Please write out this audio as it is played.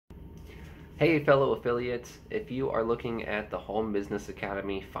Hey fellow affiliates, if you are looking at the Home Business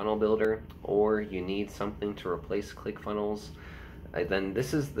Academy Funnel Builder or you need something to replace ClickFunnels, then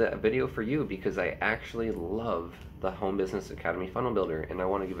this is the video for you because I actually love the Home Business Academy Funnel Builder, and I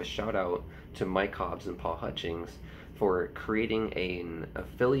want to give a shout out to Mike Hobbs and Paul Hutchings for creating an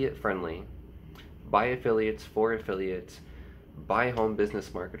affiliate-friendly, by affiliates, for affiliates, by home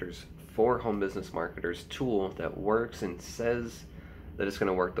business marketers, for home business marketers tool that works and says that it's going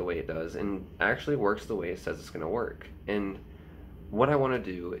to work the way it does and actually works the way it says it's going to work. And what I want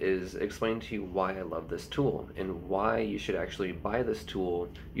to do is explain to you why I love this tool and why you should actually buy this tool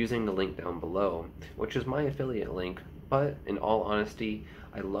using the link down below, which is my affiliate link. But in all honesty,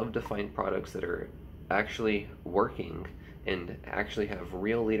 I love to find products that are actually working and actually have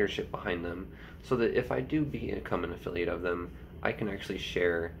real leadership behind them, so that if I do become an affiliate of them, I can actually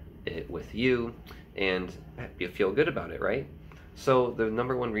share it with you and you feel good about it, right? So the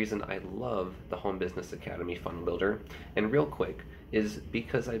number one reason I love the Home Business Academy Funnel Builder, and real quick, is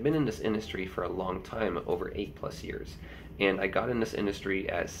because I've been in this industry for a long time, over 8+ years. And I got in this industry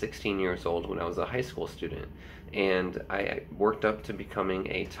at 16 years old when I was a high school student. And I worked up to becoming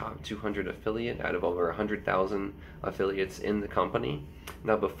a top 200 affiliate out of over 100,000 affiliates in the company.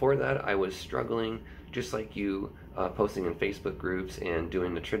 Now before that, I was struggling, just like you, posting in Facebook groups and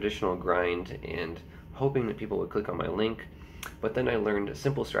doing the traditional grind and hoping that people would click on my link. But then I learned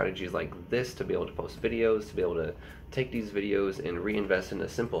simple strategies like this to be able to post videos, to be able to take these videos and reinvest into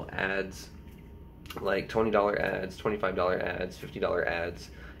simple ads, like $20 ads, $25 ads, $50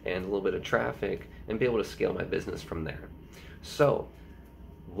 ads, and a little bit of traffic, and be able to scale my business from there. So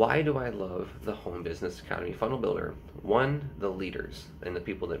why do I love the Home Business Academy Funnel Builder? One, the leaders and the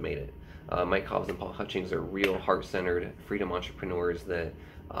people that made it. Mike Hobbs and Paul Hutchings are real heart-centered freedom entrepreneurs that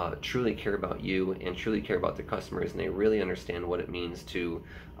truly care about you and truly care about their customers, and they really understand what it means to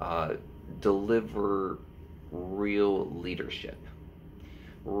deliver real leadership.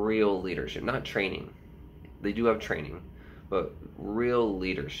 Real leadership, not training. They do have training, but real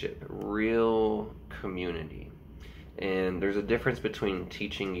leadership, real community. And there's a difference between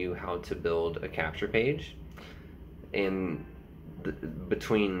teaching you how to build a capture page and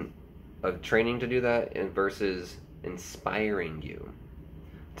between training to do that and versus inspiring you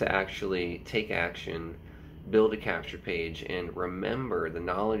to actually take action, build a capture page, and remember the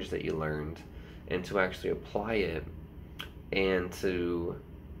knowledge that you learned, and to actually apply it and to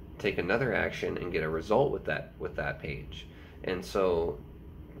take another action and get a result with that page. And so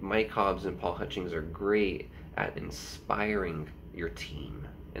Mike Hobbs and Paul Hutchings are great at inspiring your team,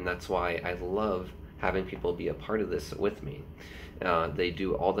 and that's why I love having people be a part of this with me. They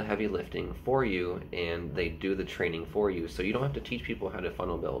do all the heavy lifting for you, and they do the training for you, so you don't have to teach people how to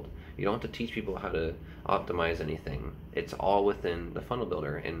funnel build. You don't have to teach people how to optimize anything. It's all within the funnel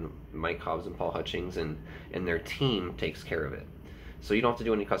builder, and Mike Hobbs and Paul Hutchings and their team takes care of it. So you don't have to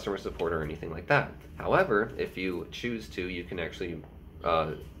do any customer support or anything like that. However, if you choose to, you can actually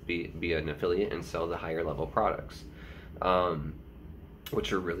be an affiliate and sell the higher level products,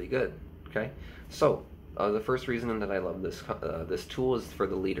 which are really good. Okay, so the first reason that I love this tool is for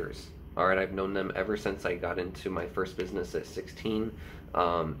the leaders. All right, I've known them ever since I got into my first business at 16.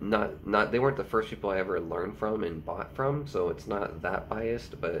 They weren't the first people I ever learned from and bought from, so it's not that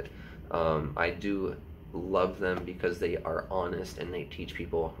biased, but I do love them because they are honest and they teach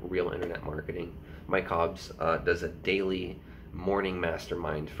people real internet marketing. Mike Hobbs does a daily morning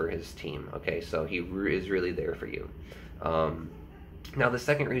mastermind for his team. Okay, so he is really there for you. Now the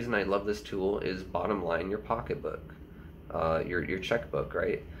second reason I love this tool is, bottom line, your pocketbook, your checkbook,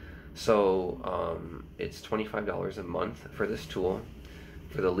 right? So it's $25 a month for this tool.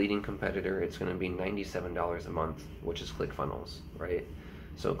 For the leading competitor, it's going to be $97 a month, which is ClickFunnels, right?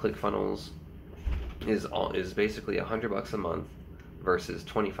 So ClickFunnels is basically $100 a month versus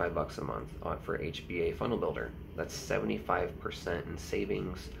 $25 a month for HBA Funnel Builder. That's 75% in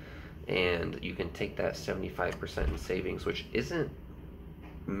savings, and you can take that 75% in savings, which isn't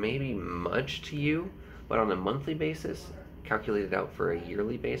maybe much to you, but on a monthly basis, calculated out for a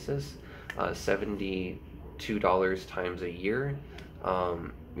yearly basis, $72 times a year,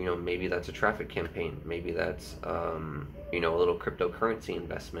 maybe that's a traffic campaign, maybe that's a little cryptocurrency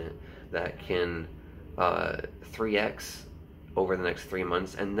investment that can 3x over the next 3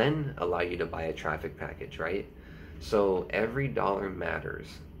 months and then allow you to buy a traffic package, right? So every dollar matters.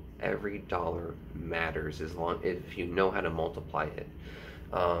 Every dollar matters if you know how to multiply it.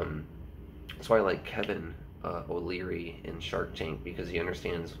 That's why I like Kevin O'Leary in Shark Tank, because he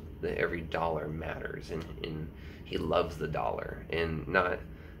understands that every dollar matters, and he loves the dollar, and not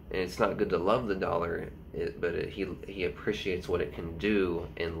And it's not good to love the dollar, he appreciates what it can do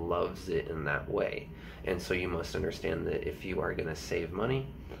and loves it in that way. And so you must understand that if you are going to save money,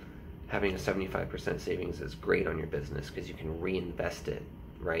 having a 75% savings is great on your business because you can reinvest it,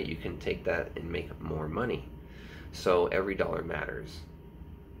 right? You can take that and make more money. So every dollar matters,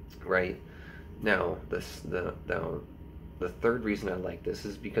 right? Now, the third reason I like this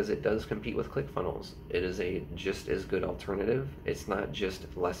is because it does compete with ClickFunnels. It is a just as good alternative. It's not just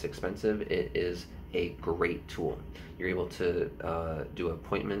less expensive, it is a great tool. You're able to do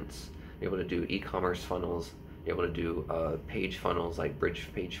appointments, you're able to do e-commerce funnels, you're able to do page funnels like bridge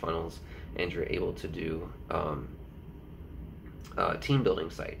page funnels, and you're able to do team building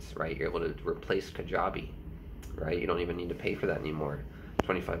sites, right? You're able to replace Kajabi, right? You don't even need to pay for that anymore.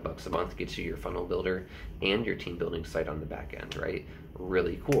 25 bucks a month gets you your funnel builder and your team building site on the back end, right?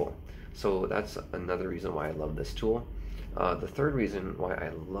 Really cool. So that's another reason why I love this tool. The third reason why I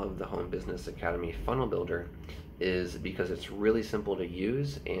love the Home Business Academy Funnel Builder is because it's really simple to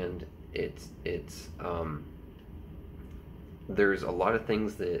use, and there's a lot of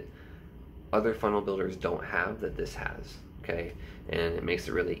things that other funnel builders don't have that this has, okay? And it makes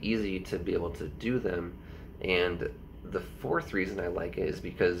it really easy to be able to do them. And the fourth reason I like it is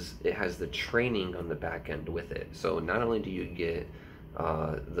because it has the training on the back end with it. So not only do you get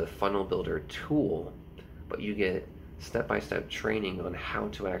the funnel builder tool, but you get step-by-step training on how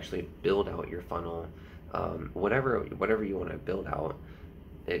to actually build out your funnel, whatever you want to build out.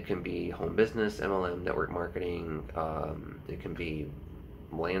 It can be home business, MLM, network marketing, it can be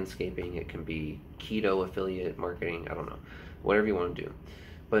landscaping, it can be keto affiliate marketing, I don't know, whatever you want to do.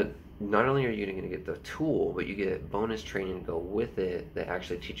 But not only are you going to get the tool, but you get bonus training to go with it that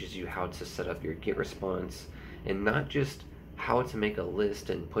actually teaches you how to set up your get response, and not just how to make a list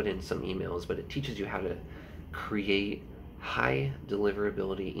and put in some emails, but it teaches you how to create high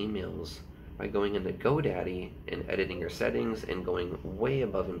deliverability emails by going into GoDaddy and editing your settings and going way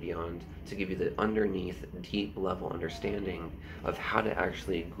above and beyond to give you the underneath deep level understanding of how to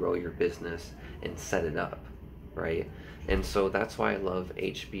actually grow your business and set it up, right? And so that's why I love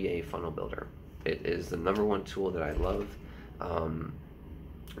HBA Funnel Builder. It is the #1 tool that I love.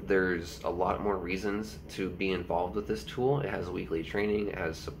 There's a lot more reasons to be involved with this tool. It has weekly training, it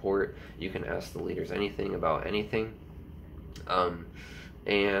has support. You can ask the leaders anything about anything.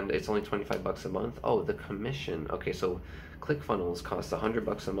 And it's only 25 bucks a month. Oh, the commission. Okay, so ClickFunnels costs 100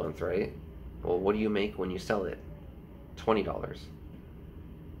 bucks a month, right? Well, what do you make when you sell it? $20.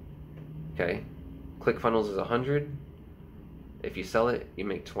 Okay, ClickFunnels is 100. If you sell it, you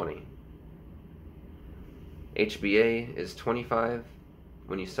make 20. HBA is 25.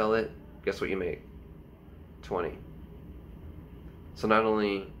 When you sell it, guess what you make? 20. So not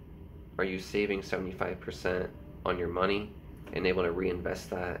only are you saving 75% on your money and able to reinvest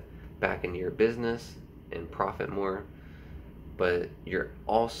that back into your business and profit more, but you're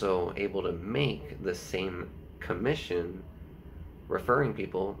also able to make the same commission referring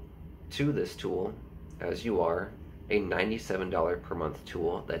people to this tool as you are a $97 per month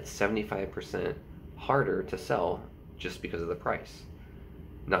tool that's 75% harder to sell just because of the price.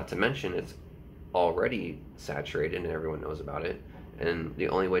 Not to mention it's already saturated and everyone knows about it, and the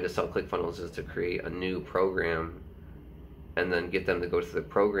only way to sell ClickFunnels is to create a new program and then get them to go to the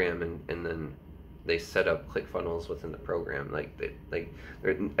program, and then they set up ClickFunnels within the program.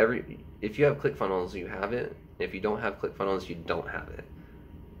 If you have ClickFunnels, you have it. If you don't have ClickFunnels, you don't have it.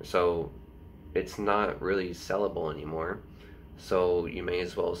 So it's not really sellable anymore. So you may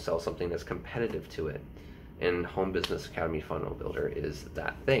as well sell something that's competitive to it. And Home Business Academy Funnel Builder is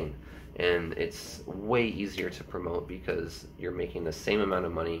that thing. And it's way easier to promote because you're making the same amount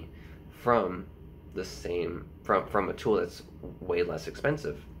of money from a tool that's way less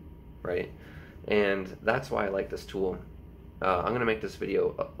expensive, right? And that's why I like this tool. I'm going to make this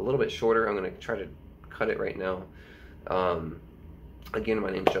video a little bit shorter. I'm going to try to cut it right now. Again, my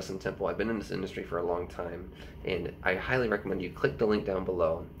name is Justin Temple. I've been in this industry for a long time, and I highly recommend you click the link down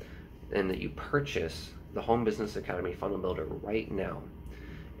below and that you purchase the Home Business Academy Funnel Builder right now.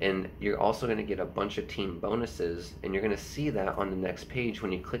 And you're also going to get a bunch of team bonuses, and you're going to see that on the next page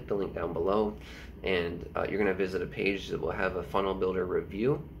when you click the link down below. And you're going to visit a page that will have a funnel builder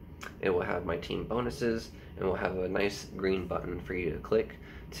review. It will have my team bonuses, and we'll have a nice green button for you to click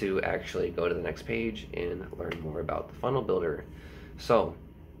to actually go to the next page and learn more about the funnel builder. So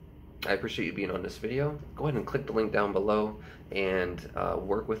I appreciate you being on this video. Go ahead and click the link down below and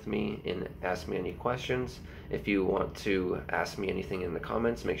work with me and ask me any questions. If you want to ask me anything in the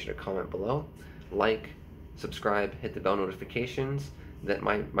comments, make sure to comment below. Like, subscribe, hit the bell notifications.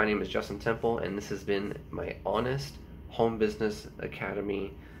 My name is Justin Temple, and this has been my honest Home Business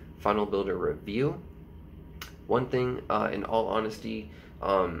Academy Funnel Builder review. One thing, in all honesty,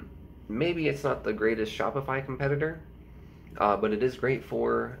 maybe it's not the greatest Shopify competitor, but it is great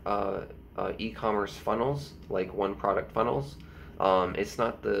for e-commerce funnels, like one product funnels. It's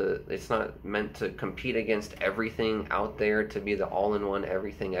not meant to compete against everything out there to be the all-in-one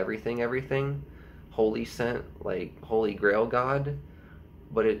everything, holy cent, like holy grail god,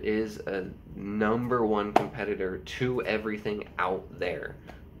 but it is a number one competitor to everything out there,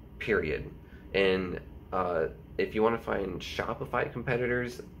 period. And if you want to find Shopify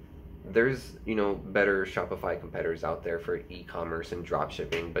competitors, there's, you know, better Shopify competitors out there for e-commerce and drop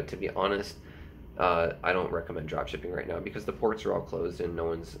shipping, but to be honest, I don't recommend drop shipping right now because the ports are all closed and no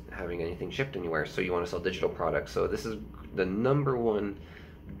one's having anything shipped anywhere. So you want to sell digital products. So this is the number one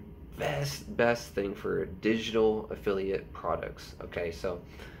best thing for digital affiliate products. Okay, so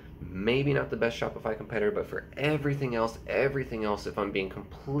maybe not the best Shopify competitor, but for everything else, if I'm being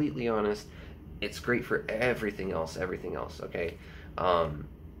completely honest, it's great for everything else. Okay, and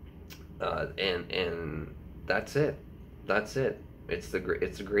that's it. It's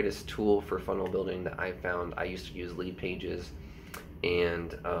the greatest tool for funnel building that I found. I used to use lead pages,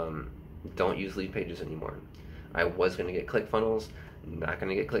 and don't use lead pages anymore. I was going to get ClickFunnels, not going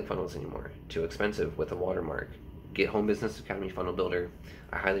to get ClickFunnels anymore. Too expensive with a watermark. Get Home Business Academy Funnel Builder.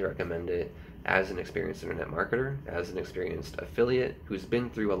 I highly recommend it. As an experienced internet marketer, as an experienced affiliate who's been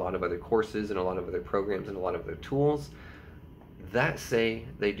through a lot of other courses and a lot of other programs and a lot of other tools that say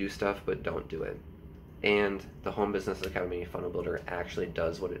they do stuff but don't do it. And the Home Business Academy Funnel Builder actually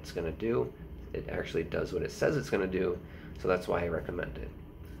does what it's going to do. It actually does what it says it's going to do, so that's why I recommend it.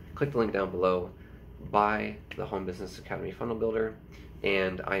 Click the link down below, buy the Home Business Academy Funnel Builder,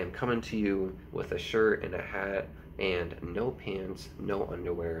 and I am coming to you with a shirt and a hat and no pants, no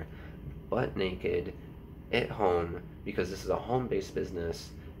underwear, butt naked, at home, because this is a home-based business,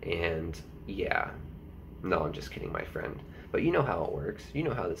 and yeah. No, I'm just kidding, my friend. But you know how it works. You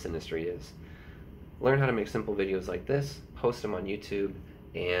know how this industry is. Learn how to make simple videos like this, post them on YouTube,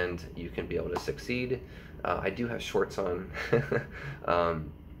 and you can be able to succeed. I do have shorts on.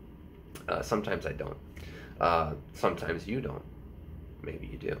 Sometimes I don't. Sometimes you don't. Maybe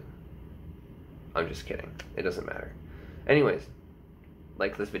you do. I'm just kidding. It doesn't matter. Anyways,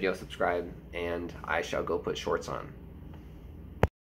 like this video, subscribe, and I shall go put shorts on.